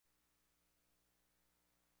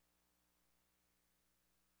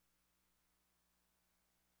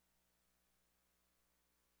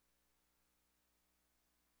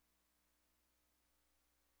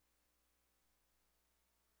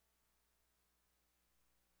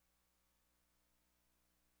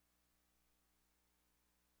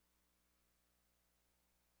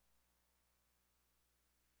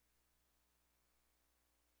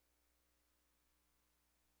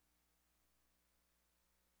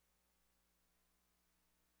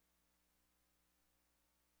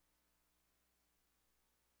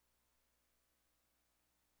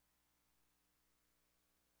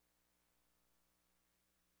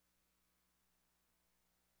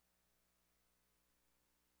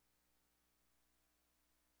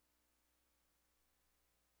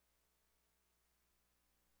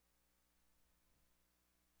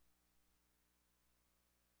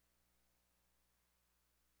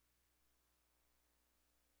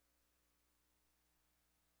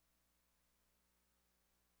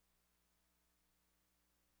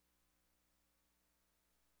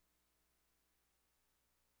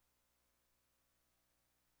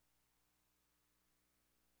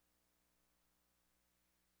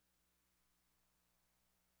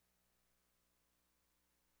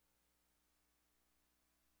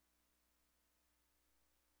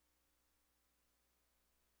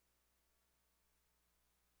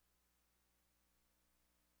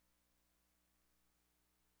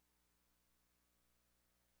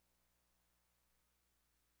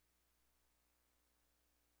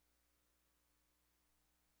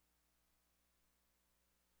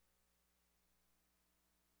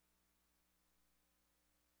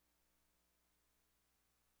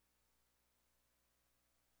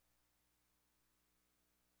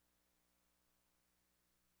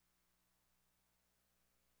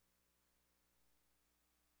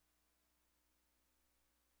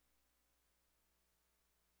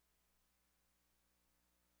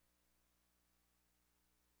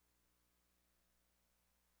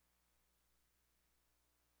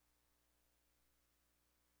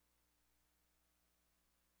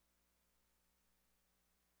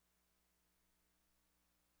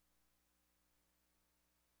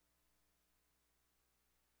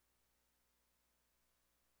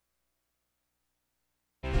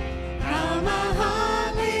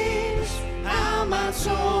my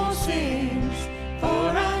soul sings, for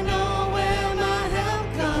I know where my help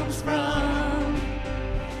comes from.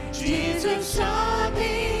 Jesus sought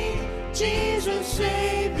me, Jesus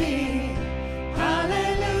saved me.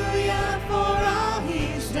 Hallelujah for all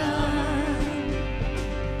he's done.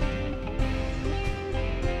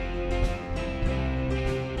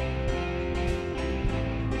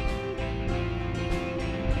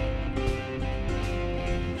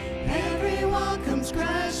 Everyone comes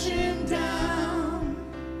crashing down.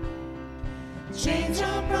 Chains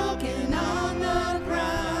are broken on the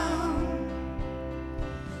ground.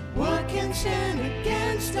 What can stand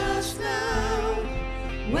against us now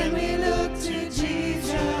when we look to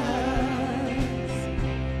Jesus?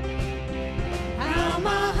 How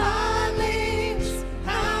my heart leaps,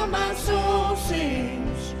 how my soul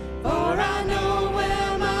sings, for I know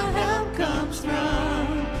where my help comes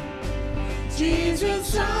from. Jesus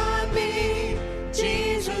sought me,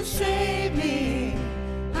 Jesus saved me.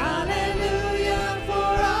 Hallelujah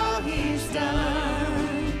for all he's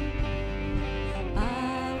done.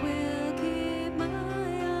 I will keep my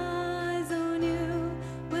eyes on you,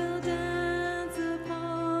 will dance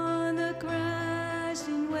upon the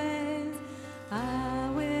crashing waves. I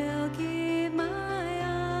will keep my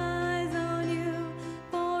eyes on you,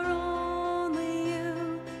 for only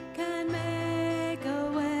you can make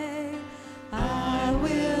a way. I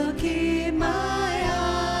will keep my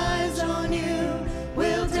eyes on you,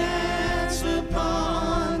 will dance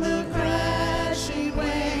upon the crashing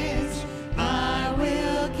waves. I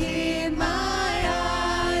will keep my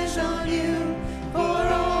eyes on you, for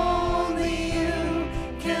only you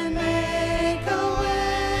can make a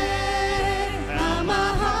way. How my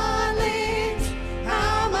heart leaps,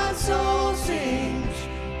 how my soul sings,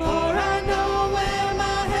 for I know where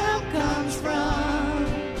my help comes from.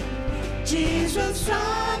 Jesus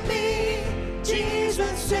sought me,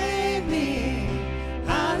 Jesus saved me.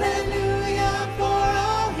 Hallelujah for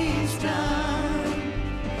all he's done.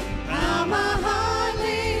 How my heart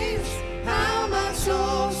leaps, how my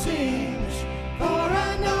soul sings, for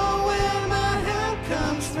I know where my help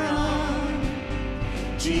comes from.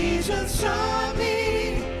 Jesus sought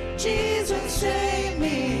me, Jesus saved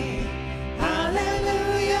me.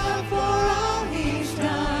 Hallelujah for all he's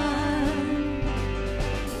done.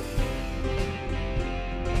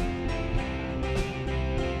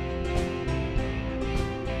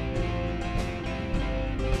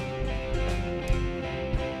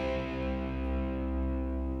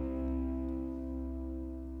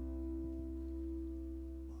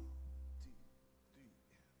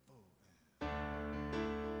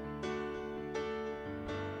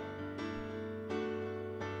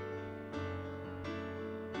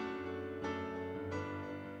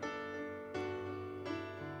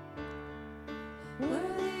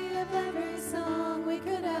 Worthy of every song we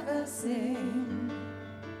could ever sing,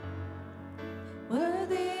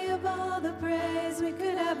 worthy of all the praise we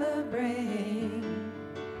could ever bring,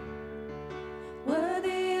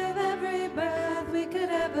 worthy of every breath we could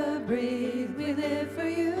ever breathe. We live for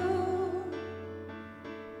you.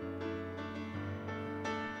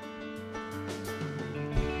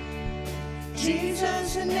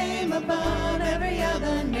 Jesus, the name above every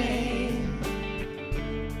other name.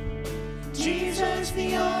 Jesus,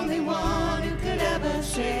 the only one who could ever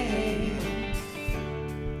save.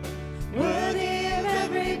 Worthy of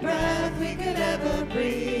every breath we could ever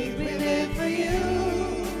breathe. We live for you.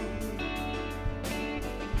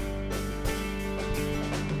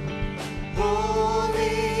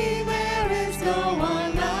 Holy, there is no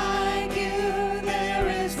one like you. There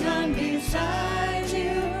is none beside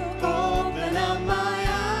you. Open up my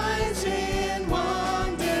eyes in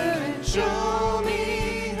wonder and show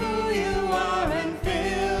me who you are, and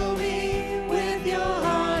fill me with your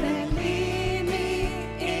heart and lead me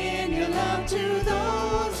in your love to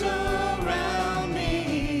those around me.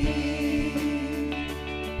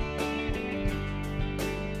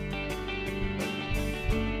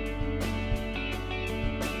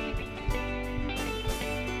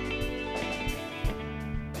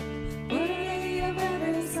 Worthy of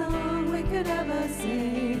every song we could ever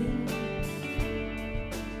sing,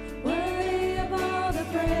 worthy of all the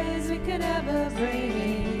praise we could ever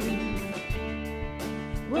bring,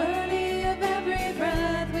 worthy of every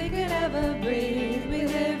breath we could ever breathe. We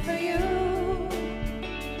live for you.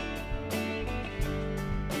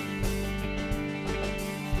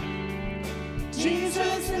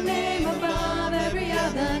 Jesus, the name above every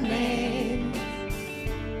other name.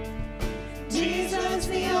 Jesus,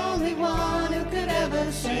 the only one who could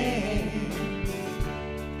ever save.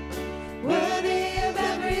 Worthy of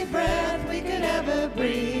every breath we could ever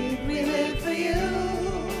breathe. We live for you.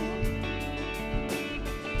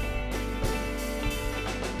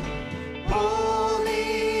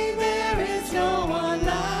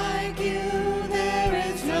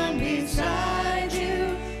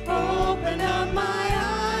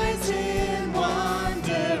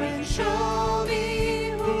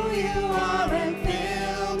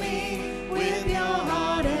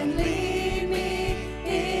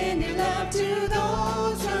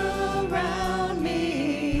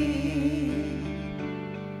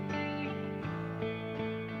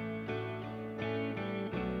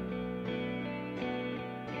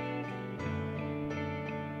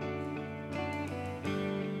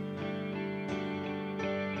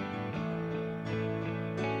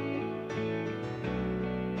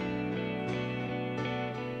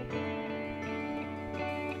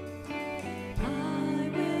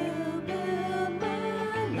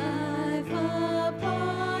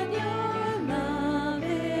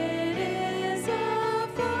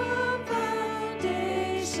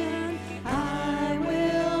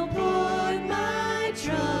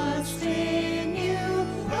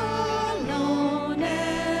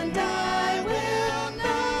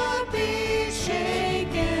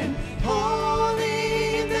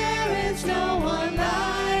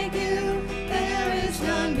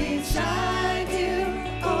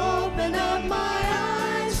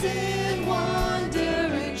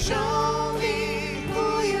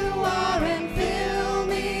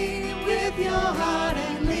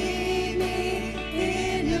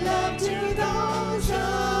 love to those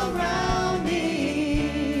around me.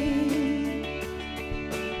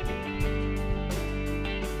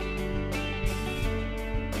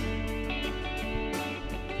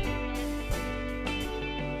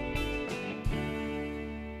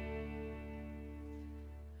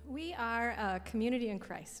 We are a community in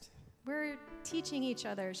Christ. We're teaching each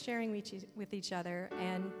other, sharing with each other,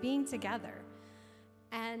 and being together.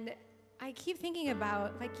 And I keep thinking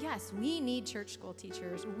about, like, yes, we need church school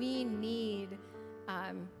teachers. We need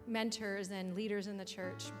mentors and leaders in the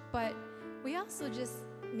church. But we also just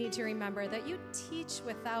need to remember that you teach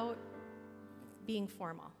without being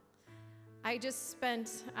formal. I just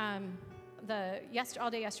spent all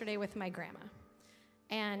day yesterday with my grandma.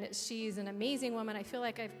 And she's an amazing woman. I feel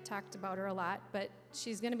like I've talked about her a lot, but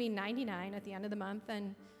she's going to be 99 at the end of the month,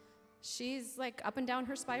 and she's like up and down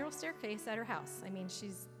her spiral staircase at her house. I mean,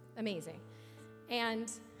 she's amazing.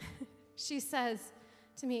 And she says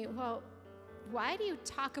to me, well, why do you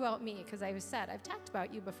talk about me? Because I've talked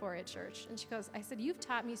about you before at church. And she goes, I said, you've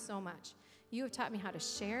taught me so much. You have taught me how to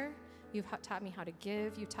share. You've taught me how to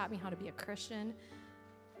give. You've taught me how to be a Christian.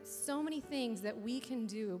 So many things that we can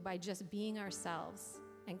do by just being ourselves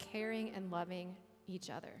and caring and loving each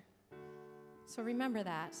other. So remember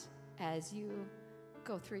that as you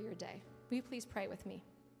go through your day. Will you please pray with me?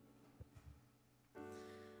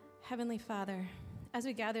 Heavenly Father, as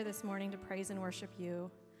we gather this morning to praise and worship you,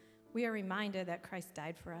 we are reminded that Christ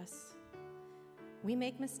died for us. We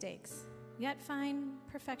make mistakes, yet find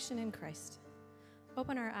perfection in Christ.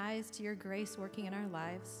 Open our eyes to your grace working in our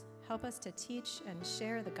lives. Help us to teach and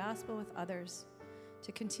share the gospel with others,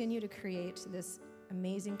 to continue to create this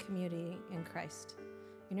amazing community in Christ.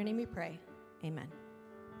 In your name we pray, amen.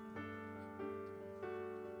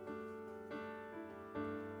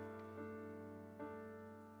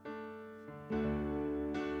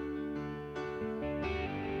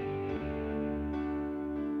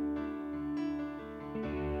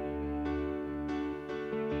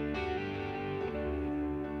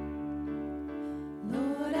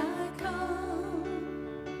 Lord, I come,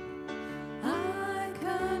 I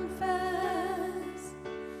confess,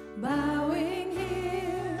 bowing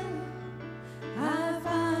here, I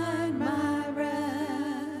find my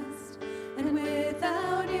rest, and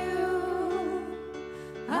without you,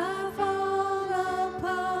 I fall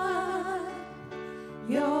apart.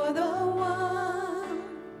 You're the one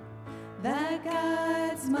that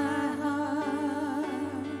guides my heart.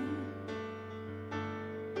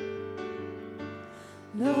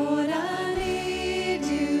 Lord, I need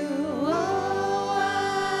you, oh,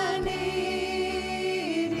 I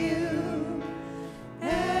need you.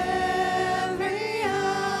 Every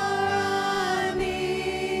hour I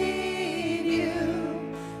need you.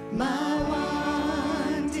 My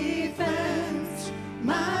one defense,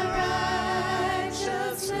 my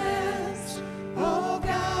righteousness. Oh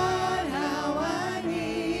God, how I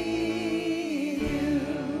need you.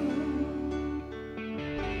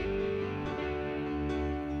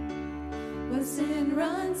 Where sin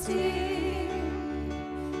runs deep,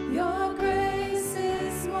 your grace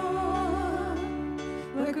is more.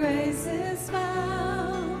 Where grace is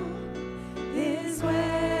found is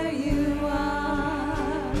where you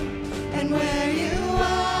are. And where you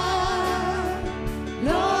are,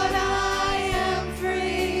 Lord, I am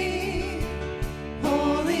free.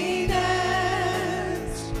 Holiness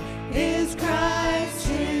is Christ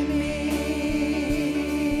in me.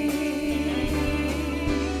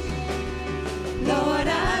 Lord,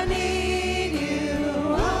 I need you,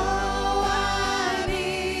 oh, I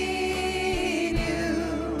need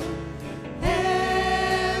you.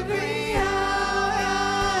 Every hour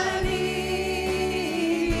I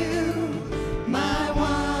need you. My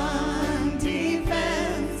one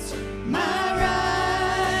defense, my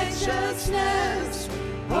righteousness.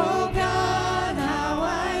 Oh God, how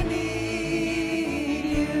I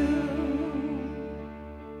need you.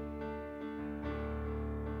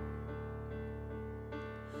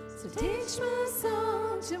 So teach my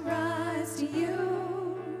soul to rise to you.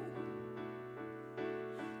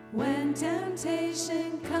 When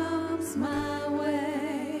temptation comes my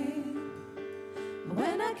way,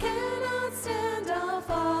 when I cannot stand, I'll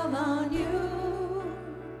fall on you.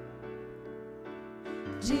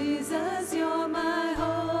 Jesus, you're my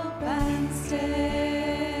hope and stay.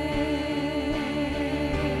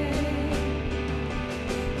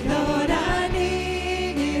 Lord, I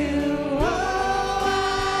need you, oh,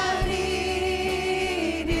 I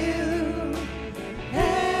need you.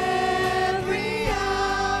 Every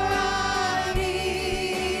hour I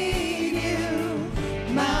need you.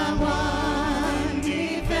 My one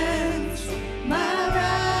defense, my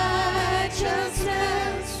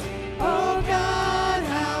righteousness. Oh God,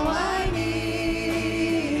 how I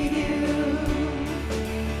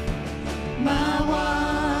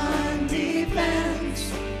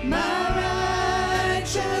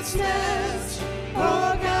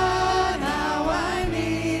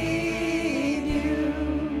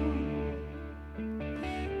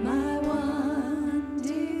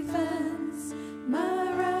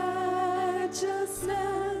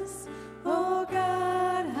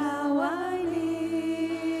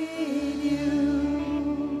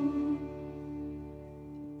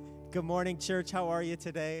Good morning, church. How are you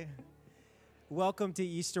today? Welcome to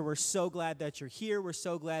Easter. We're so glad that you're here. We're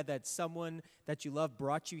so glad that someone that you love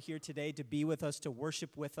brought you here today to be with us, to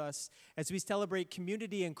worship with us. As we celebrate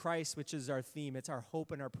community in Christ, which is our theme, it's our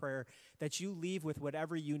hope and our prayer that you leave with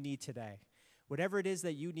whatever you need today. Whatever it is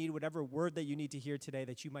that you need, whatever word that you need to hear today,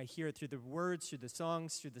 that you might hear it through the words, through the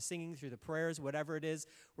songs, through the singing, through the prayers, whatever it is.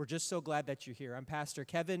 We're just so glad that you're here. I'm Pastor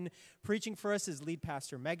Kevin. Preaching for us is lead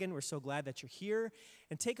pastor Megan. We're so glad that you're here.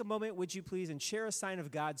 And take a moment, would you please, and share a sign of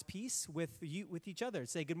God's peace with each other.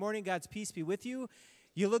 Say, good morning, God's peace be with you.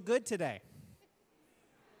 You look good today.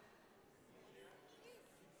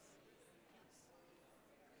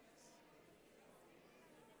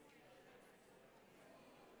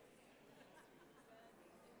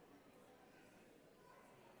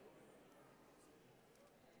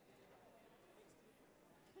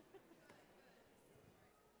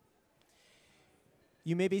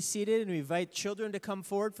 You may be seated, and we invite children to come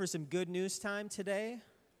forward for some good news time today.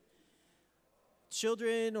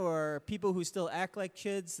 Children or people who still act like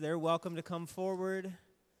kids, they're welcome to come forward.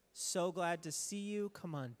 So glad to see you.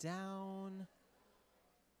 Come on down.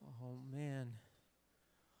 Oh, man.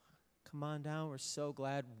 Come on down. We're so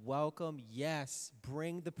glad. Welcome. Yes,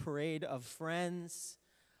 bring the parade of friends.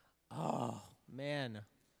 Oh, man.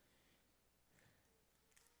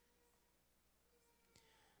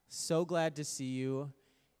 So glad to see you.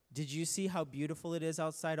 Did you see how beautiful it is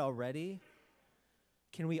outside already?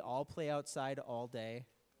 Can we all play outside all day?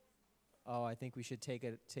 Oh, I think we should take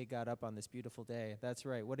God up on this beautiful day. That's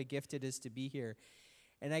right. What a gift it is to be here.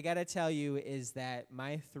 And I got to tell you is that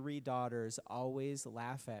my 3 daughters always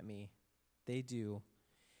laugh at me. They do.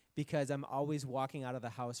 Because I'm always walking out of the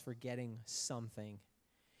house forgetting something.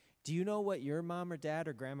 Do you know what your mom or dad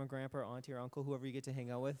or grandma, grandpa, or auntie or uncle, whoever you get to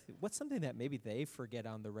hang out with, what's something that maybe they forget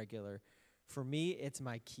on the regular? For me, it's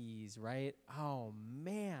my keys, right? Oh,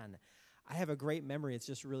 man. I have a great memory. It's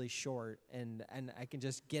just really short, and I can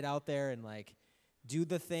just get out there and, like, do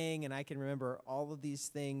the thing, and I can remember all of these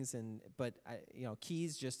things, but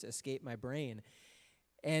keys just escape my brain.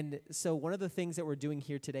 And so one of the things that we're doing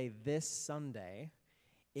here today, this Sunday,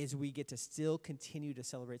 is we get to still continue to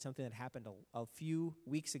celebrate something that happened a few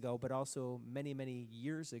weeks ago, but also many, many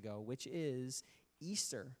years ago, which is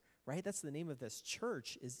Easter, right? That's the name of this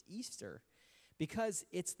church, is Easter, because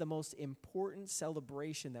it's the most important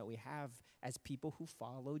celebration that we have as people who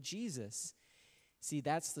follow Jesus. See,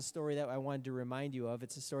 that's the story that I wanted to remind you of.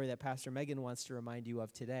 It's a story that Pastor Megan wants to remind you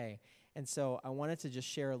of today. And so I wanted to just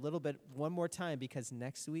share a little bit one more time, because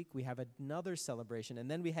next week we have another celebration, and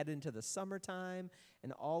then we head into the summertime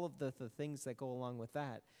and all of the things that go along with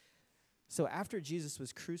that. So after Jesus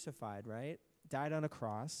was crucified, right, died on a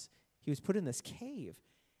cross, he was put in this cave.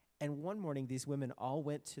 And one morning, these women all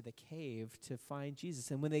went to the cave to find Jesus.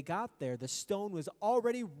 And when they got there, the stone was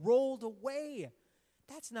already rolled away.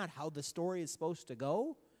 That's not how the story is supposed to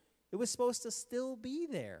go. It was supposed to still be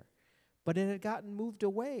there, but it had gotten moved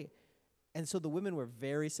away. And so the women were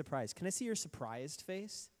very surprised. Can I see your surprised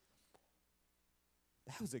face?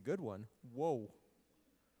 That was a good one. Whoa.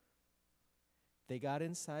 They got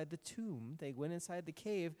inside the tomb. They went inside the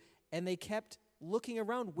cave, and they kept looking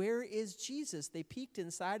around. Where is Jesus? They peeked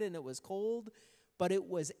inside, and it was cold, but it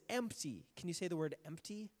was empty. Can you say the word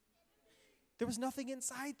empty? There was nothing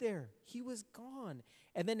inside there. He was gone.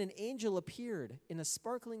 And then an angel appeared in a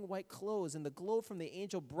sparkling white clothes, and the glow from the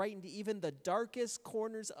angel brightened even the darkest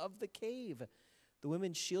corners of the cave. The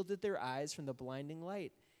women shielded their eyes from the blinding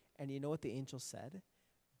light. And you know what the angel said?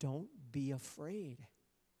 Don't be afraid.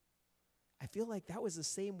 I feel like that was the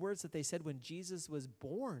same words that they said when Jesus was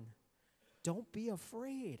born. Don't be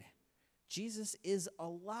afraid. Jesus is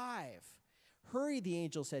alive. Hurry, the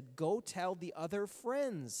angel said, go tell the other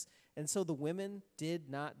friends. And so the women did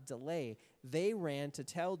not delay. They ran to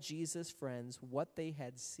tell Jesus' friends what they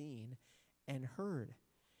had seen and heard.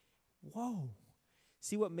 Whoa.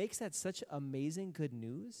 See, what makes that such amazing good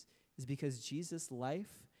news is because Jesus'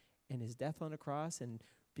 life and his death on a cross and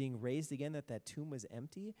being raised again, that tomb was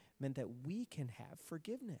empty, meant that we can have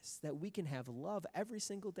forgiveness, that we can have love every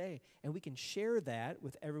single day, and we can share that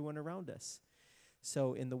with everyone around us.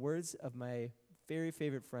 So in the words of my very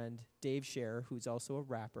favorite friend, Dave Scher, who's also a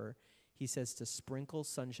rapper, he says to sprinkle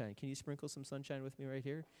sunshine. Can you sprinkle some sunshine with me right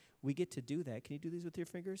here? We get to do that. Can you do these with your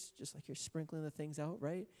fingers? Just like you're sprinkling the things out,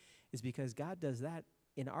 right? Is because God does that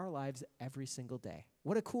in our lives every single day.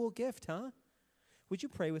 What a cool gift, huh? Would you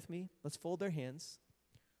pray with me? Let's fold our hands.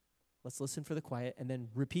 Let's listen for the quiet and then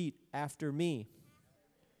repeat after me.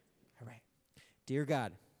 All right. Dear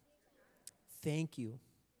God, thank you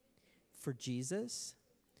for Jesus,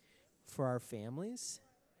 for our families,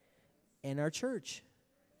 and our church.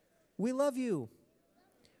 We love you.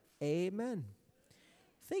 Amen.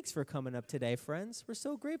 Thanks for coming up today, friends. We're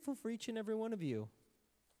so grateful for each and every one of you.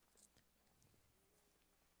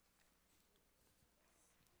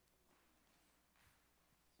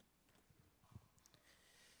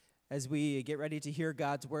 As we get ready to hear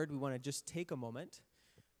God's word, we want to just take a moment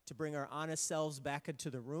to bring our honest selves back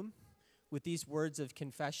into the room with these words of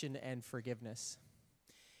confession and forgiveness.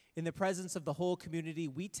 In the presence of the whole community,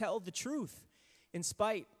 we tell the truth in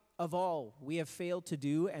spite of all we have failed to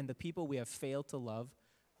do and the people we have failed to love.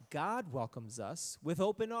 God welcomes us with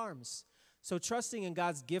open arms. So trusting in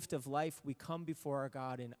God's gift of life, we come before our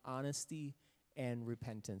God in honesty and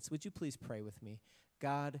repentance. Would you please pray with me?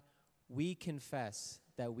 God, we confess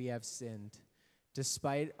that we have sinned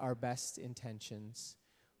despite our best intentions.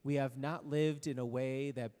 We have not lived in a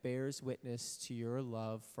way that bears witness to your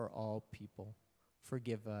love for all people.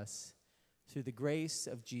 Forgive us. Through the grace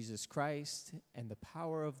of Jesus Christ and the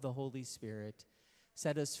power of the Holy Spirit,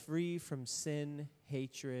 set us free from sin,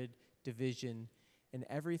 hatred, division, and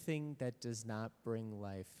everything that does not bring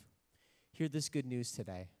life. Hear this good news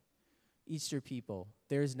today. Easter people,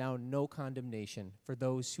 there is now no condemnation for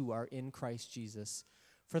those who are in Christ Jesus.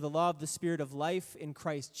 For the law of the Spirit of life in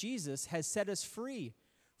Christ Jesus has set us free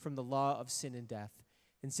from the law of sin and death.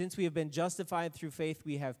 And since we have been justified through faith,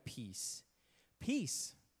 we have peace.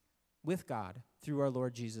 Peace with God through our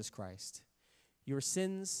Lord Jesus Christ. Your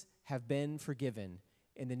sins have been forgiven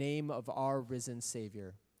in the name of our risen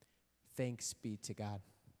Savior. Thanks be to God.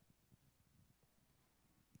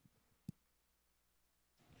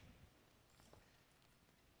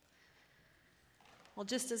 Well,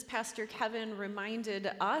 just as Pastor Kevin reminded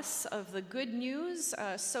us of the good news,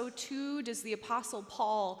 so too does the Apostle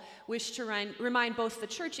Paul wish to remind both the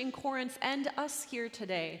church in Corinth and us here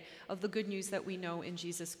today of the good news that we know in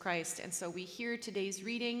Jesus Christ. And so we hear today's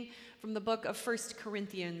reading from the book of 1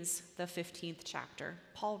 Corinthians, the 15th chapter.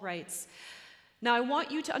 Paul writes, "Now I want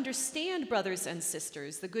you to understand, brothers and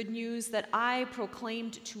sisters, the good news that I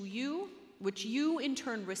proclaimed to you, which you in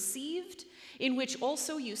turn received, in which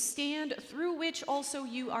also you stand, through which also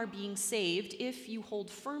you are being saved, if you hold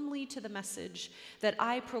firmly to the message that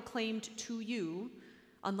I proclaimed to you,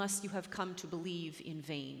 unless you have come to believe in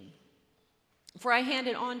vain. For I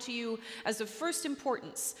handed on to you as of first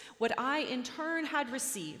importance what I in turn had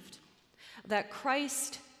received, that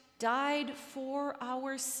Christ died for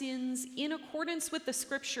our sins in accordance with the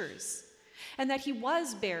Scriptures, and that he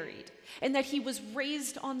was buried, and that he was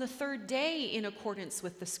raised on the third day in accordance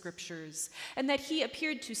with the Scriptures, and that he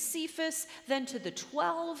appeared to Cephas, then to the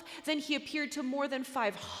 12, then he appeared to more than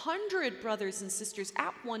 500 brothers and sisters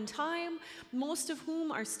at one time, most of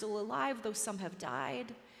whom are still alive, though some have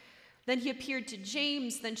died. Then he appeared to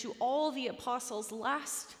James, then to all the apostles.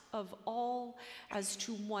 Last of all, as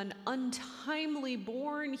to one untimely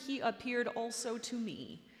born, he appeared also to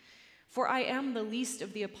me. For I am the least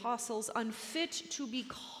of the apostles, unfit to be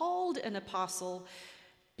called an apostle,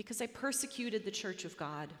 because I persecuted the church of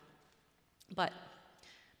God. But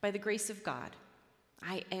by the grace of God,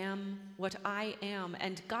 I am what I am,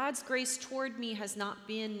 and God's grace toward me has not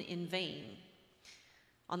been in vain.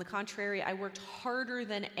 On the contrary, I worked harder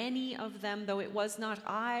than any of them, though it was not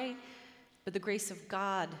I, but the grace of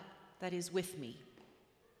God that is with me.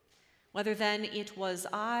 Whether then it was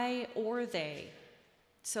I or they,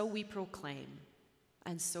 so we proclaim,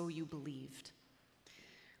 and so you believed."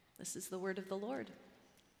 This is the word of the Lord.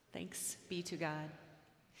 Thanks be to God.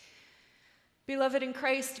 Beloved in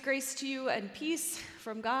Christ, grace to you and peace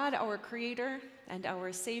from God, our Creator, and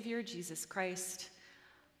our Savior, Jesus Christ.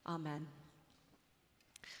 Amen.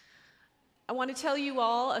 I want to tell you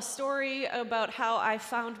all a story about how I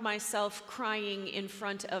found myself crying in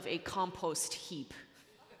front of a compost heap.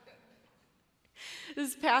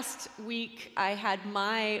 This past week, I had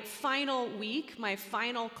my final week, my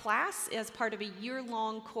final class as part of a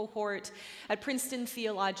year-long cohort at Princeton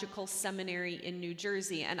Theological Seminary in New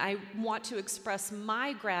Jersey. And I want to express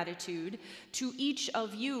my gratitude to each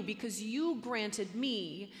of you because you granted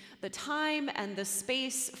me the time and the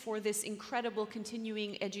space for this incredible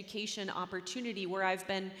continuing education opportunity where I've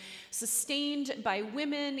been sustained by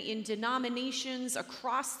women in denominations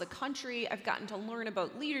across the country. I've gotten to learn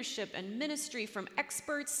about leadership and ministry from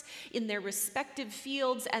experts in their respective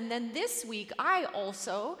fields. And then this week, I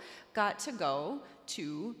also got to go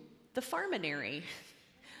to the Farminary.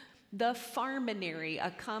 The Farminary,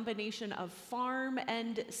 a combination of farm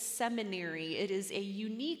and seminary. It is a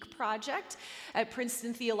unique project at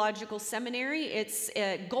Princeton Theological Seminary. Its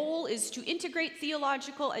goal is to integrate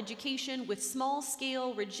theological education with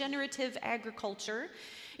small-scale regenerative agriculture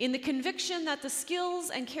in the conviction that the skills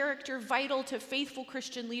and character vital to faithful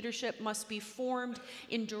Christian leadership must be formed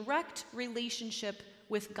in direct relationship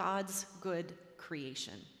with God's good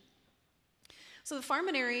creation. So the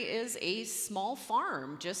Farminary is a small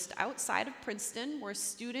farm just outside of Princeton where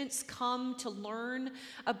students come to learn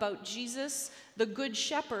about Jesus, the Good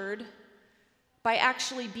Shepherd, by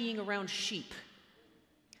actually being around sheep.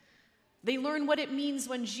 They learn what it means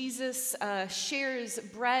when Jesus shares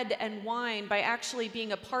bread and wine by actually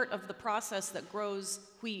being a part of the process that grows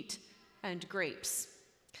wheat and grapes.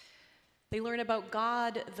 They learn about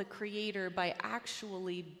God, the Creator, by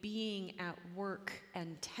actually being at work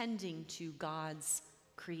and tending to God's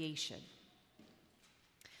creation.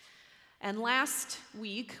 And last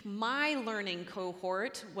week, my learning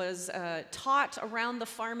cohort was taught around the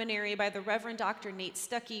Farminary by the Reverend Dr. Nate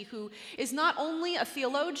Stuckey, who is not only a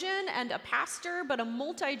theologian and a pastor, but a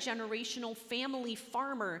multi-generational family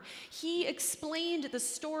farmer. He explained the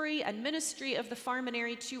story and ministry of the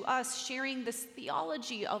Farminary to us, sharing this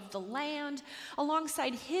theology of the land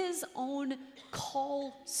alongside his own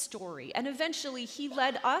call story. And eventually, he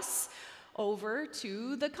led us over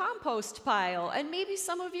to the compost pile. And maybe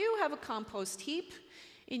some of you have a compost heap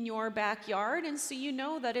in your backyard, and so you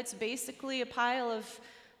know that it's basically a pile of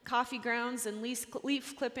coffee grounds and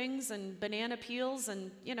leaf clippings and banana peels and,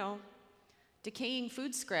 decaying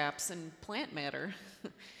food scraps and plant matter.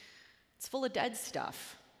 It's full of dead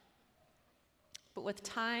stuff. But with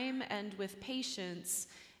time and with patience,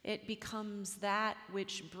 it becomes that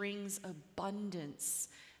which brings abundance,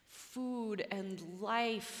 food and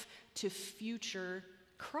life to future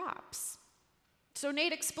crops. So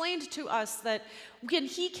Nate explained to us that when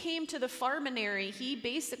he came to the Farminary, he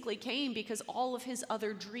basically came because all of his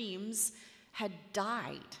other dreams had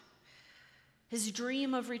died. His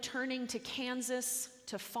dream of returning to Kansas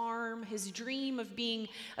to farm, his dream of being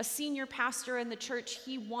a senior pastor in the church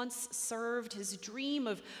he once served, his dream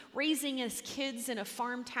of raising his kids in a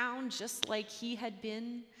farm town just like he had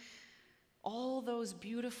been. All those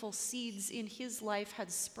beautiful seeds in his life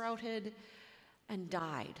had sprouted and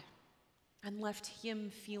died and left him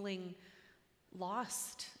feeling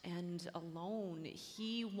lost and alone.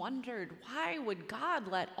 He wondered, why would God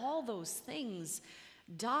let all those things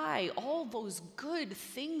die, all those good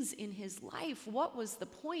things in his life? What was the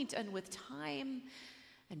point? And with time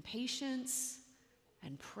and patience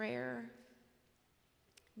and prayer,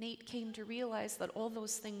 Nate came to realize that all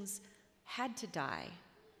those things had to die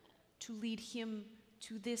to lead him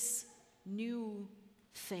to this new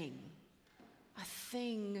thing, a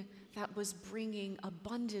thing that was bringing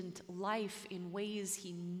abundant life in ways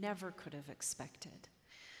he never could have expected.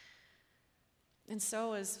 And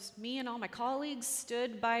so as me and all my colleagues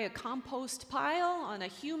stood by a compost pile on a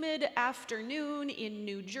humid afternoon in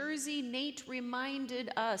New Jersey, Nate reminded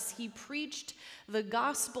us, he preached the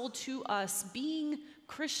gospel to us. Being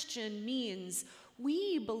Christian means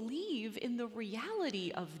we believe in the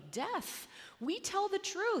reality of death. We tell the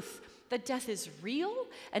truth that death is real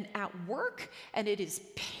and at work, and it is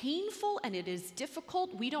painful and it is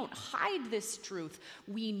difficult. We don't hide this truth.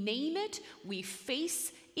 We name it, we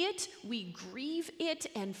face it, we grieve it,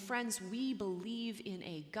 and friends, we believe in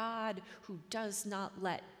a God who does not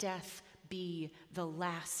let death be the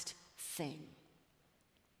last thing.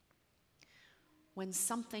 When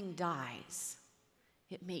something dies,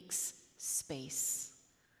 it makes space.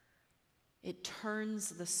 It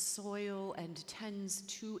turns the soil and tends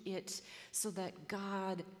to it so that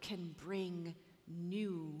God can bring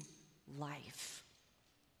new life.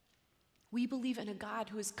 We believe in a God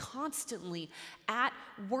who is constantly at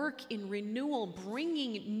work in renewal,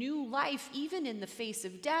 bringing new life, even in the face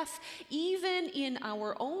of death, even in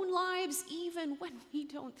our own lives, even when we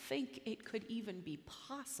don't think it could even be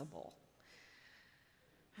possible.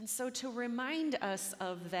 And so to remind us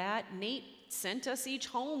of that, Nate sent us each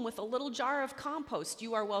home with a little jar of compost.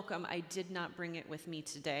 You are welcome. I did not bring it with me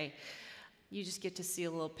today. You just get to see a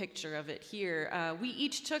little picture of it here. We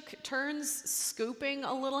each took turns scooping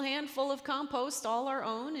a little handful of compost, all our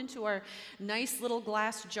own, into our nice little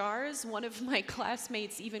glass jars. One of my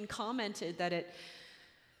classmates even commented that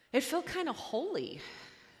it felt kind of holy,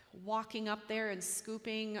 walking up there and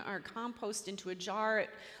scooping our compost into a jar,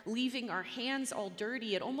 leaving our hands all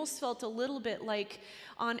dirty. It almost felt a little bit like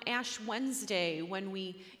on Ash Wednesday when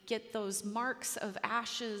we get those marks of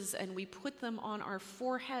ashes and we put them on our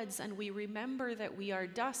foreheads and we remember that we are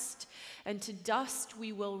dust and to dust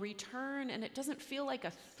we will return. And it doesn't feel like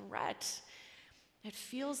a threat. It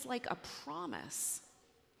feels like a promise.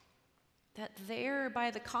 That there by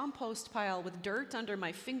the compost pile with dirt under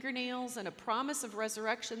my fingernails and a promise of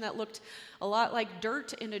resurrection that looked a lot like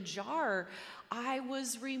dirt in a jar, I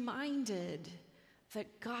was reminded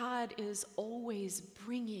that God is always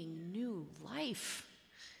bringing new life.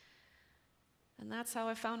 And that's how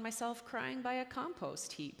I found myself crying by a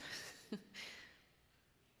compost heap.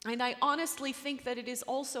 And I honestly think that it is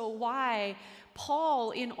also why Paul,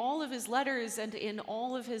 in all of his letters and in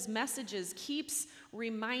all of his messages, keeps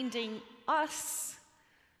reminding us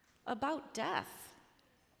about death.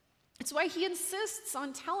 It's why he insists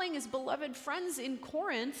on telling his beloved friends in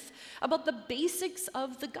Corinth about the basics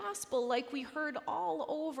of the gospel, like we heard all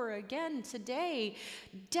over again today.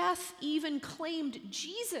 Death even claimed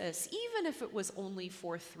Jesus, even if it was only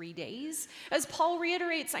for 3 days. As Paul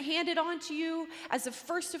reiterates, I hand it on to you as of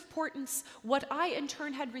first importance what I in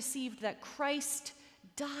turn had received, that Christ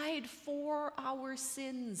died for our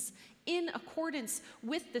sins in accordance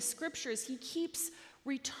with the scriptures. He keeps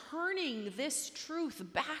returning this truth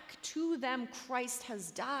back to them. Christ has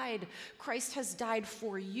died. Christ has died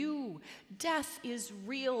for you. Death is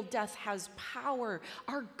real. Death has power.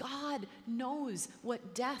 Our God knows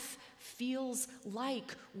what death feels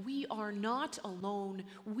like. We are not alone.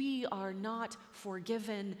 We are not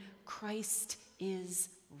forgiven. Christ is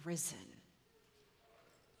risen.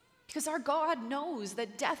 Because our God knows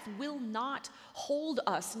that death will not hold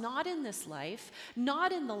us, not in this life,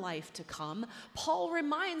 not in the life to come. Paul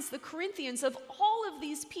reminds the Corinthians of all of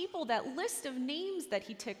these people, that list of names that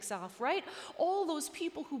he ticks off, right? All those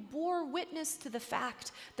people who bore witness to the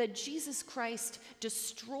fact that Jesus Christ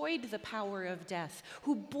destroyed the power of death,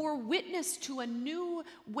 who bore witness to a new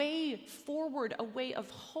way forward, a way of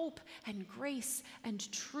hope and grace and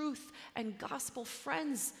truth and gospel.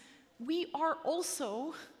 Friends, we are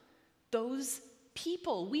also those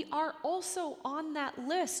people. We are also on that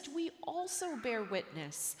list. We also bear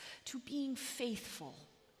witness to being faithful,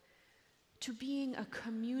 to being a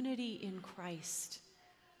community in Christ.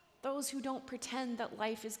 Those who don't pretend that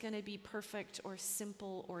life is going to be perfect or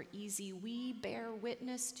simple or easy. We bear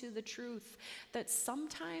witness to the truth that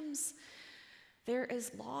sometimes there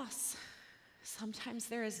is loss, sometimes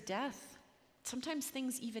there is death, sometimes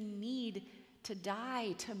things even need to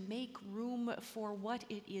die to make room for what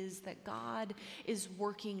it is that God is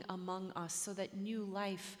working among us so that new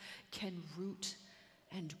life can root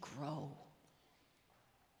and grow.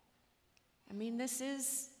 I mean, this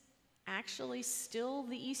is actually still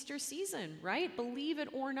the Easter season, right? Believe it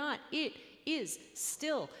or not, it is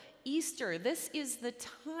still Easter. This is the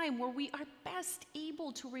time where we are best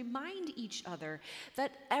able to remind each other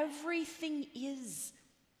that everything is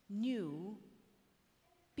new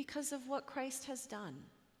because of what Christ has done.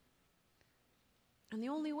 And the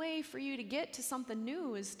only way for you to get to something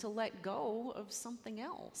new is to let go of something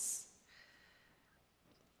else.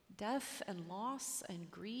 Death and loss and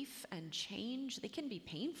grief and change, they can be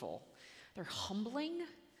painful. They're humbling.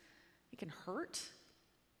 They can hurt.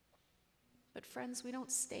 But friends, we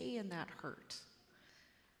don't stay in that hurt.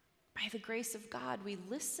 By the grace of God, we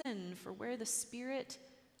listen for where the Spirit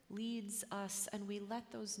leads us, and we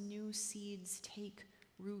let those new seeds take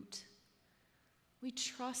root. We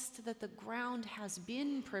trust that the ground has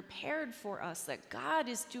been prepared for us, that God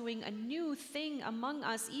is doing a new thing among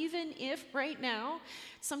us, even if right now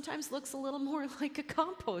it sometimes looks a little more like a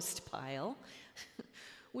compost pile.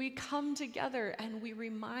 We come together and we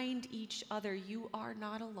remind each other, you are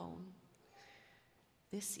not alone.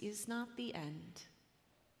 This is not the end.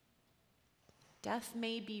 Death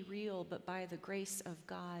may be real, but by the grace of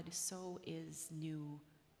God, so is new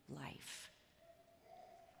life.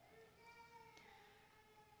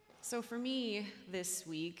 So for me this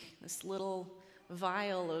week, this little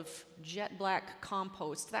vial of jet black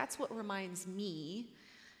compost, that's what reminds me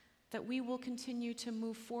that we will continue to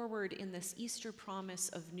move forward in this Easter promise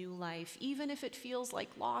of new life, even if it feels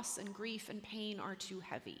like loss and grief and pain are too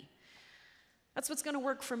heavy. That's what's going to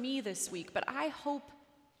work for me this week, but I hope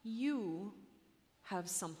you have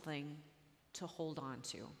something to hold on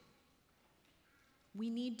to. We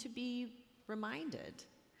need to be reminded.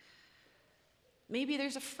 Maybe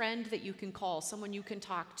there's a friend that you can call, someone you can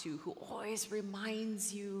talk to who always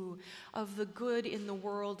reminds you of the good in the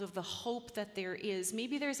world, of the hope that there is.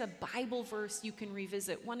 Maybe there's a Bible verse you can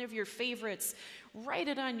revisit, one of your favorites. Write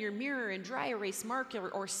it on your mirror in dry erase marker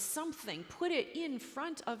or something. Put it in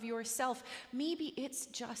front of yourself. Maybe it's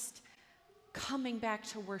just coming back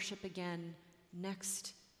to worship again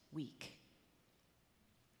next week.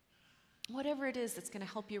 Whatever it is that's going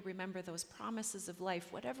to help you remember those promises of life,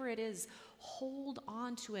 whatever it is, hold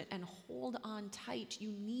on to it and hold on tight.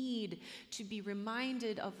 You need to be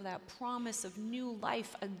reminded of that promise of new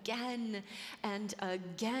life again and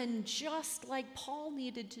again, just like Paul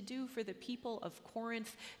needed to do for the people of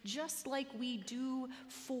Corinth, just like we do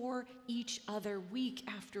for each other week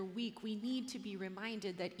after week. We need to be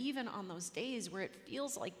reminded that even on those days where it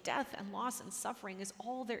feels like death and loss and suffering is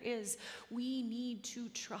all there is, we need to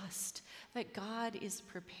trust that God is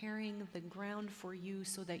preparing the ground for you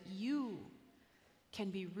so that you can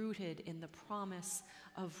be rooted in the promise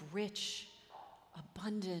of rich,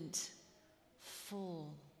 abundant,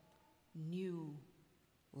 full, new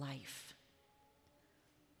life.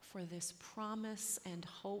 For this promise and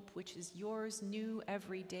hope, which is yours new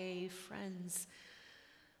every day, friends,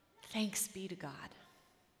 thanks be to God.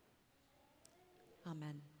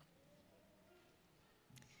 Amen.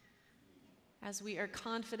 As we are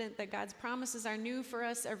confident that God's promises are new for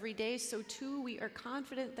us every day, so too we are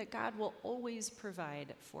confident that God will always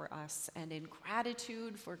provide for us. And in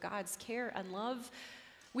gratitude for God's care and love,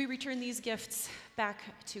 we return these gifts back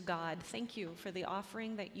to God. Thank you for the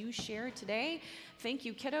offering that you share today. Thank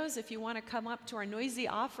you, kiddos. If you want to come up to our noisy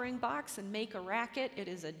offering box and make a racket, it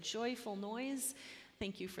is a joyful noise.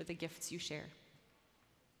 Thank you for the gifts you share.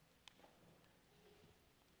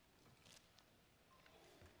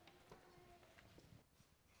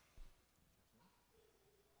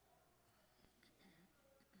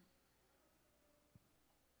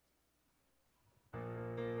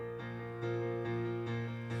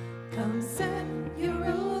 Come set your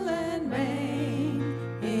rule and reign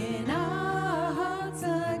in our hearts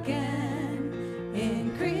again.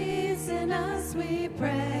 Increase in us, we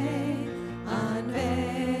pray.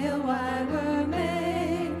 Unveil why we're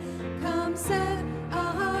made. Come set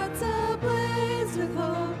our hearts ablaze with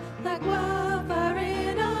hope, like wildfire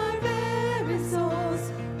in our very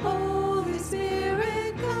souls. Holy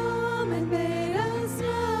Spirit, come and make us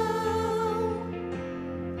know.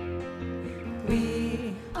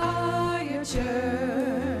 We are your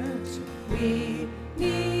church. We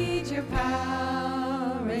need your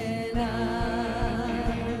power in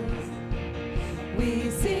us. We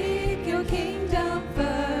seek your kingdom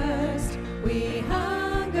first. We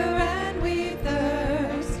hunger and we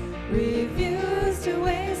thirst. Refuse to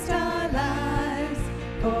waste our lives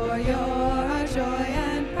for your joy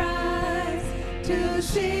and prize. To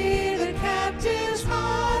see the captives'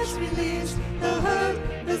 hearts released, the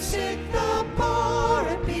hurt, the sick, the poor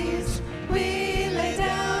at peace. We lay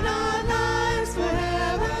down our lives for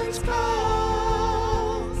heaven's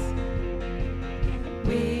cause.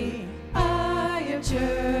 We are your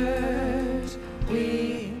church.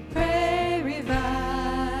 We pray,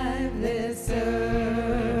 revive this earth.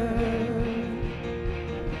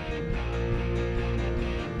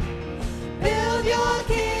 Build your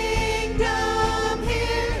kingdom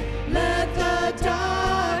here. Let the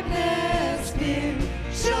darkness fear.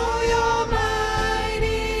 Show your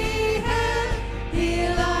mighty hand.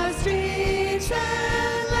 Heal our streets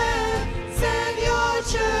and land. Send your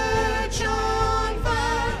church on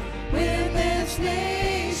fire. Win this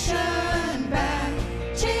nation back.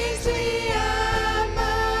 Change the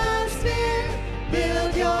atmosphere.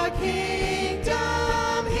 Build your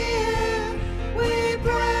kingdom here. We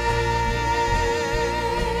pray.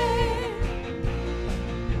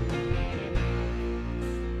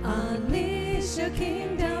 Unleash your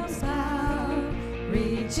kingdom's power,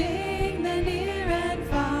 reaching the near and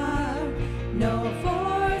far. No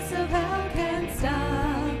force of hell can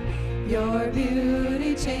stop your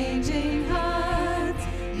beauty changing hearts.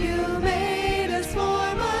 You made us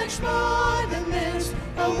for much more than this.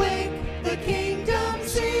 Awake the kingdom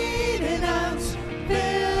seed in us.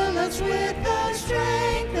 Fill us with the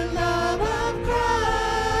strength and love of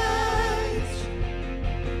Christ.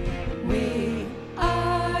 We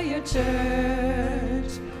are your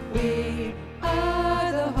church. We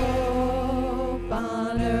are the hope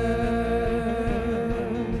on earth.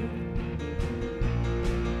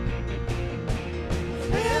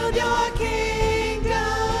 Build your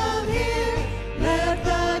kingdom here. Let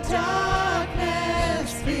the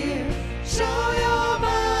darkness fear. Show your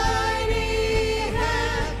mighty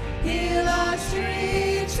hand. Heal our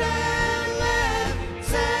streets and land.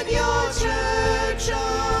 Send your church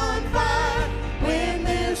on fire. Win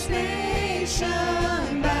this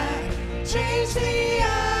nation back. Change the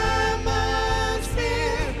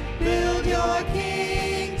atmosphere. Build your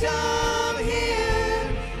kingdom here.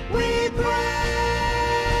 We pray.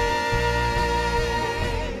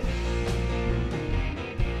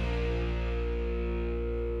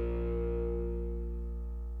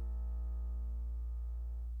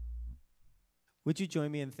 Would you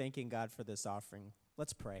join me in thanking God for this offering?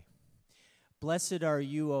 Let's pray. Blessed are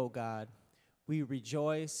you, O God. We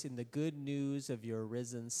rejoice in the good news of your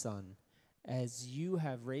risen Son. As you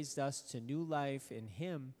have raised us to new life in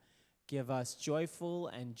him, give us joyful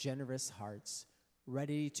and generous hearts,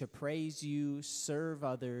 ready to praise you, serve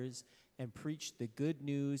others, and preach the good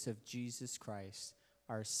news of Jesus Christ,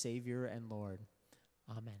 our Savior and Lord.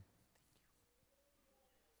 Amen.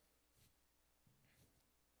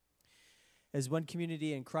 As one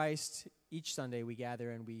community in Christ, each Sunday we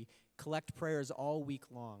gather and we collect prayers all week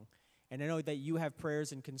long. And I know that you have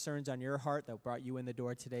prayers and concerns on your heart that brought you in the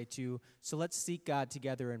door today too. So let's seek God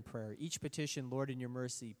together in prayer. Each petition, Lord, in your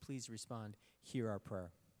mercy, please respond. Hear our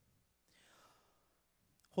prayer.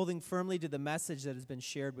 Holding firmly to the message that has been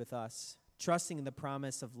shared with us, trusting in the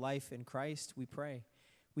promise of life in Christ, we pray.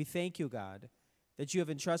 We thank you, God, that you have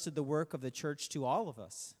entrusted the work of the church to all of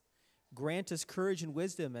us. Grant us courage and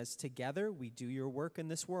wisdom as together we do your work in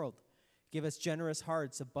this world. Give us generous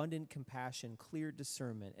hearts, abundant compassion, clear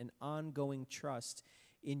discernment, and ongoing trust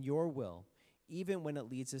in your will, even when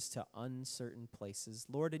it leads us to uncertain places.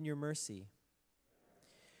 Lord, in your mercy,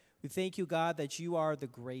 we thank you, God, that you are the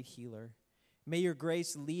great healer. May your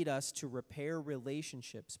grace lead us to repair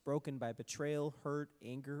relationships broken by betrayal, hurt,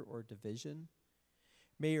 anger, or division.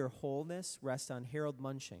 May your wholeness rest on Harold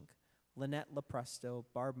Munchink, Lynette Lepresto,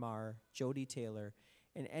 Barb Marr, Jody Taylor,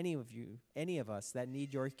 and any of us that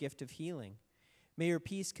need your gift of healing. May your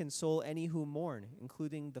peace console any who mourn,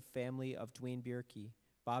 including the family of Dwayne Bierke,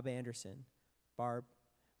 Bob Anderson, Barb,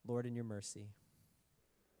 Lord, in your mercy.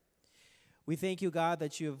 We thank you, God,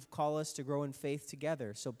 that you have called us to grow in faith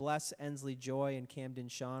together. So bless Ensley Joy and Camden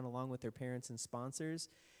Sean, along with their parents and sponsors,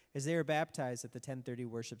 as they are baptized at the 10:30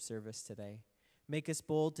 worship service today. Make us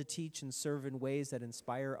bold to teach and serve in ways that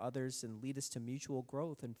inspire others and lead us to mutual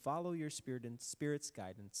growth and follow your spirit and Spirit's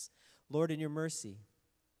guidance. Lord, in your mercy.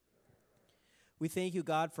 We thank you,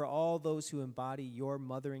 God, for all those who embody your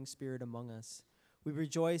mothering spirit among us. We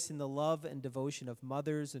rejoice in the love and devotion of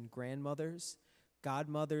mothers and grandmothers,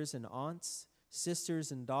 godmothers and aunts,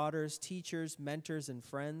 sisters and daughters, teachers, mentors, and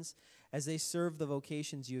friends as they serve the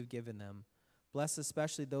vocations you have given them. Bless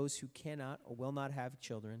especially those who cannot or will not have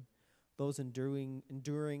children, those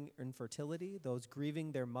enduring infertility, those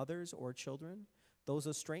grieving their mothers or children, those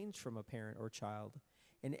estranged from a parent or child,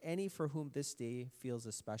 and any for whom this day feels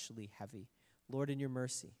especially heavy. Lord, in your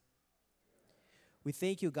mercy. We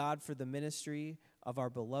thank you, God, for the ministry of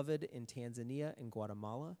our beloved in Tanzania and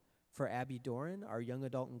Guatemala, for Abby Doran, our young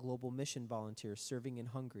adult and global mission volunteer serving in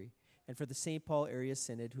Hungary, and for the St. Paul Area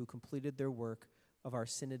Synod who completed their work of our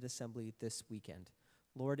Synod Assembly this weekend.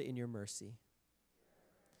 Lord, in your mercy.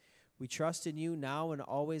 We trust in you now and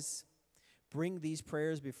always. Bring these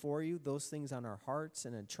prayers before you, those things on our hearts,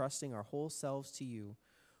 and entrusting our whole selves to you.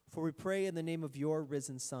 For we pray in the name of your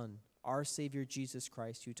risen Son, our Savior Jesus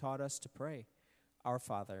Christ, who taught us to pray. Our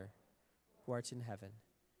Father, who art in heaven,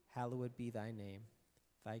 hallowed be thy name.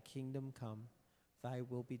 Thy kingdom come, thy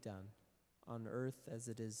will be done, on earth as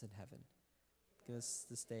it is in heaven. Give us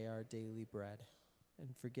this day our daily bread,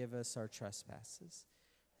 and forgive us our trespasses,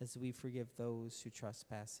 as we forgive those who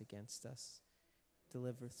trespass against us.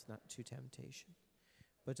 Deliver us not to temptation,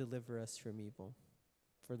 but deliver us from evil.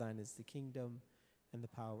 For thine is the kingdom, and the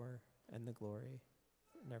power, and the glory,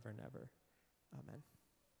 never and ever. Amen.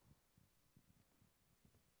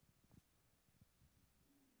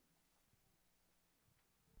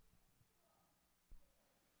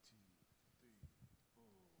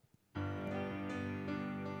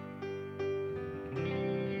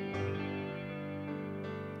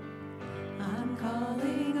 I'm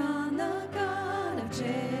calling on the God of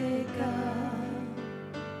Jacob,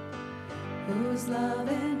 whose love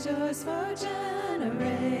endures for generations.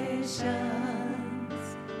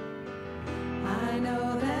 I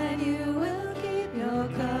know that you will keep your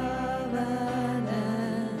covenant.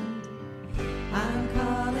 I'm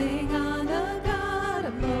calling on the God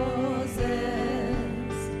of Moses,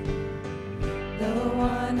 the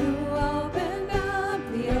one who opened up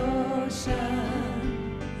the ocean.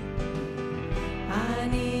 I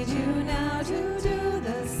need you now to do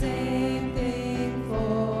the same thing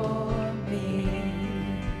for me.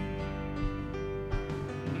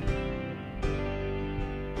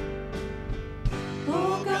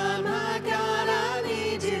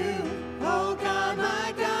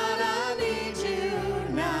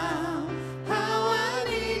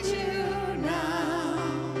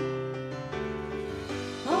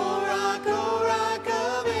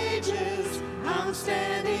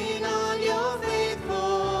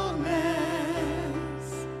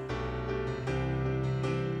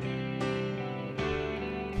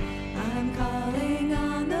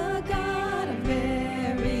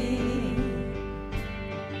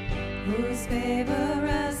 whose favor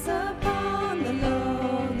rests upon the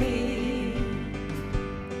lowly.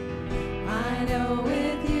 I know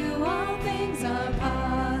with you all things are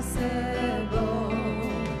possible.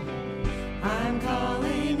 I'm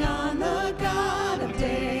calling on the God of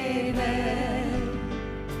David,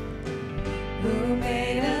 who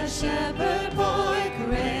made a shepherd boy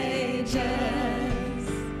courageous.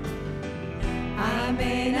 I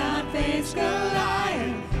may not face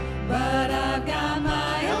Goliath, but I've got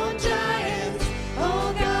my own giants.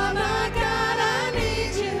 Oh God, my God, I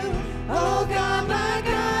need you. Oh God, my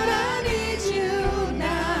God, I need you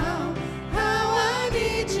now. How I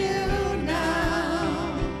need you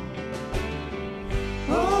now.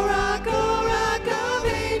 Oh rock of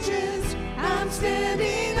ages, I'm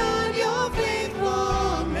standing on your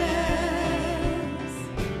faithfulness.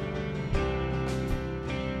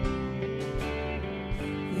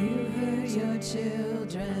 You heard your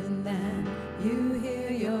children then, you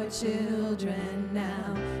hear your children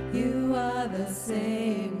now. You are the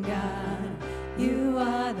same God, you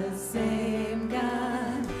are the same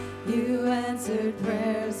God. You answered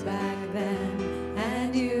prayers back then,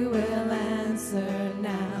 and you will answer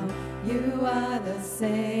now. You are the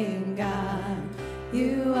same God,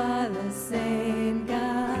 you are the same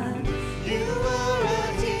God. You were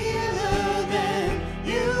a healer then,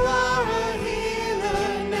 you are a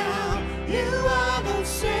healer now. You are the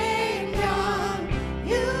same God,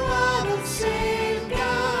 you are the same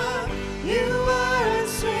God. You were a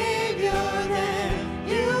Savior then,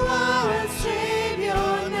 you are a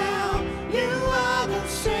Savior now. You are the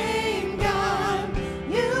same God,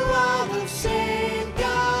 you are the same God.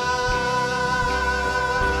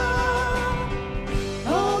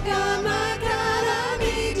 Oh God, my God, I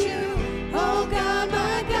need you. Oh God,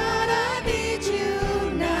 my God, I need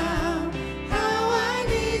you now. How I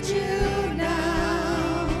need you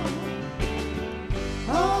now.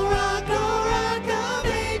 Oh rock of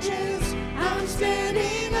ages, I'm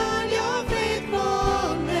standing on your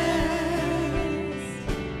faithfulness.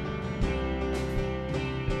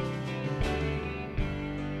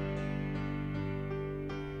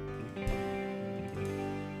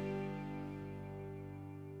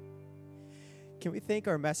 Can we thank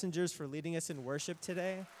our messengers for leading us in worship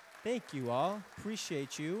today? Thank you all.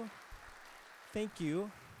 Appreciate you. Thank you.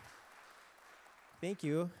 Thank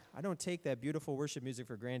you. I don't take that beautiful worship music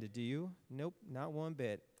for granted, do you? Nope, not one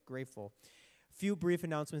bit. Grateful. Few brief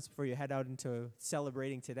announcements before you head out into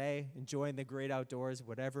celebrating today, enjoying the great outdoors,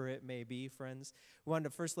 whatever it may be, friends. We wanted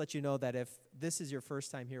to first let you know that if this is your first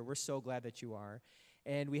time here, we're so glad that you are.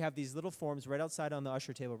 And we have these little forms right outside on the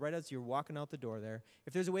usher table, right as you're walking out the door there.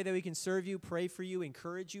 If there's a way that we can serve you, pray for you,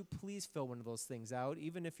 encourage you, please fill one of those things out,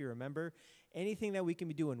 even if you're a member. Anything that we can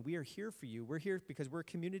be doing, we are here for you. We're here because we're a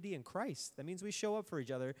community in Christ. That means we show up for each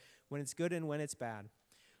other when it's good and when it's bad.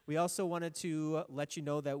 We also wanted to let you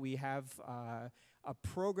know that we have a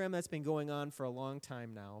program that's been going on for a long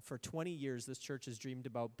time now. For 20 years, this church has dreamed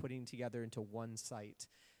about putting together into one site,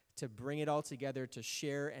 to bring it all together, to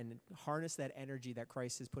share and harness that energy that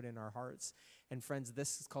Christ has put in our hearts. And friends,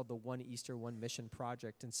 this is called the One Easter, One Mission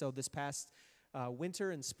Project. And so this past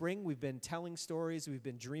winter and spring, we've been telling stories, we've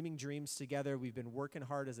been dreaming dreams together, we've been working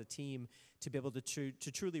hard as a team to be able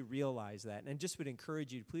to truly realize that. And just would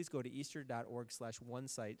encourage you to please go to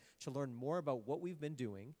easter.org/onesite to learn more about what we've been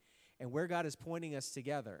doing and where God is pointing us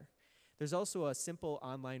together. There's also a simple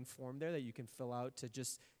online form there that you can fill out to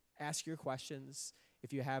just ask your questions.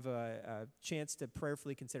 If you have a chance to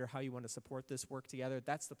prayerfully consider how you want to support this work together,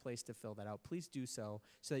 that's the place to fill that out. Please do so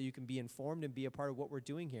that you can be informed and be a part of what we're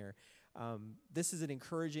doing here. This is an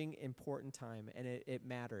encouraging, important time, and it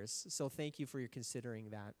matters. So thank you for your considering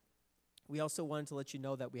that. We also wanted to let you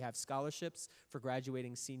know that we have scholarships for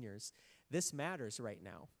graduating seniors. This matters right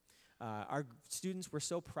now. Our students, we're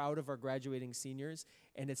so proud of our graduating seniors,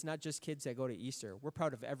 and it's not just kids that go to Easter. We're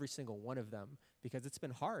proud of every single one of them because it's been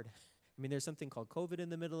hard. I mean, there's something called COVID in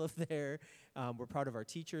the middle of there. We're proud of our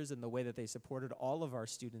teachers and the way that they supported all of our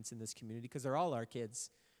students in this community because they're all our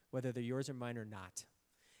kids, whether they're yours or mine or not.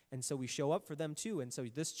 And so we show up for them too. And so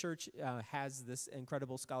this church has this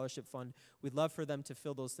incredible scholarship fund. We'd love for them to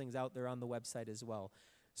fill those things out. They're on the website as well.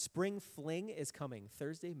 Spring Fling is coming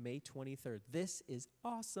Thursday, May 23rd. This is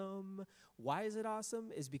awesome. Why is it awesome?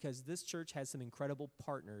 Is because this church has some incredible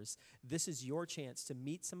partners. This is your chance to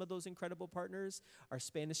meet some of those incredible partners. Our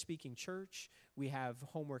Spanish-speaking church, we have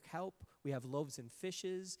Homework Help, we have Loaves and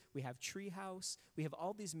Fishes, we have Treehouse. We have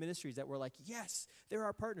all these ministries that we're like, yes, they're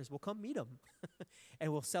our partners. We'll come meet them.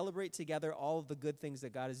 And we'll celebrate together all of the good things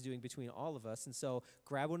that God is doing between all of us. And so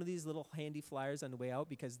grab one of these little handy flyers on the way out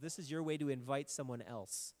because this is your way to invite someone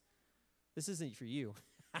else. This isn't for you.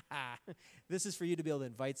 This is for you to be able to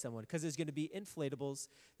invite someone, because there's going to be inflatables.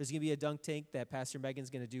 There's going to be a dunk tank that Pastor Megan's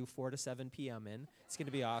going to do 4 to 7 p.m. in. It's going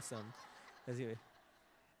to be awesome.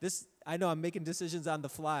 I know I'm making decisions on the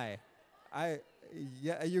fly.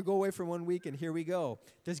 You go away for 1 week, and here we go.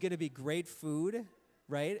 There's going to be great food,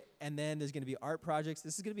 right? And then there's going to be art projects.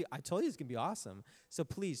 I told you it's going to be awesome. So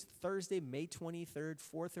please, Thursday, May 23rd,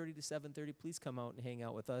 4:30 to 7:30, please come out and hang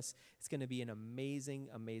out with us. It's going to be an amazing,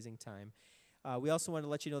 amazing time. We also want to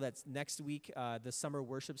let you know that next week, the summer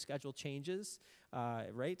worship schedule changes,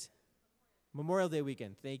 right? Memorial Day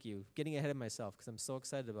weekend, thank you. Getting ahead of myself because I'm so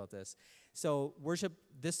excited about this. So worship,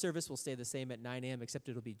 this service will stay the same at 9 a.m., except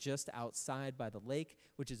it'll be just outside by the lake,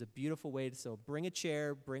 which is a beautiful way. So bring a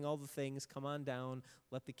chair, bring all the things, come on down,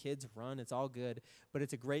 let the kids run. It's all good. But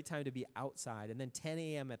it's a great time to be outside. And then 10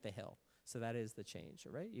 a.m. at the Hill. So that is the change,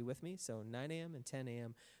 all right? You with me? So 9 a.m. and 10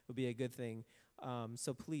 a.m. will be a good thing.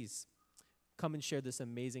 So please, come and share this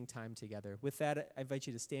amazing time together. With that, I invite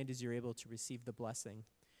you to stand as you're able to receive the blessing.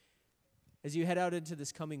 As you head out into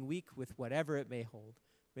this coming week with whatever it may hold,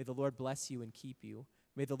 may the Lord bless you and keep you.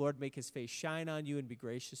 May the Lord make his face shine on you and be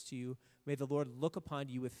gracious to you. May the Lord look upon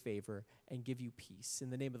you with favor and give you peace. In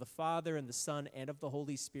the name of the Father, and the Son, and of the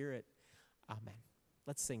Holy Spirit. Amen.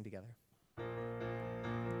 Let's sing together.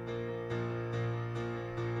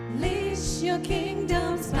 Leash your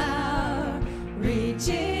kingdom's power,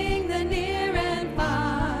 reaching the near and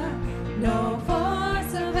far. No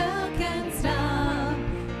force of hell can stop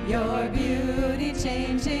your beauty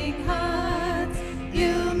changing hearts.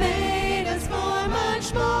 You made us for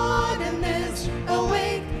much more than this.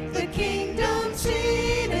 Awake the kingdom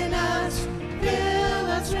seed in us. Fill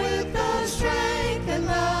us with the strength and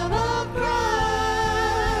love of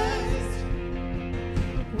Christ.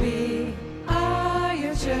 We are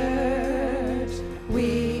your church.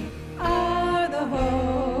 We are the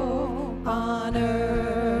hope on earth.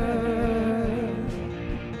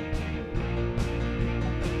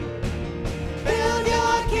 Build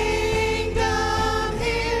your kingdom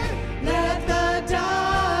here. Let the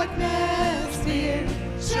darkness fear.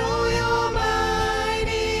 Show your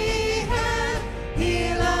mighty hand.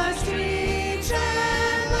 Heal our streets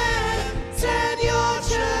and land. Set your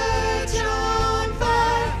church on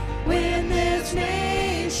fire. Win this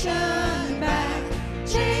nation back.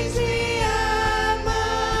 Change the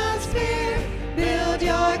atmosphere. Build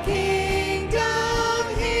your kingdom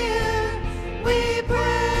here. We pray.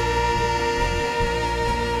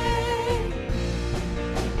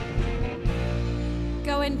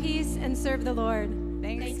 Go in peace and serve the Lord.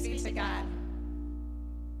 Thanks be to God.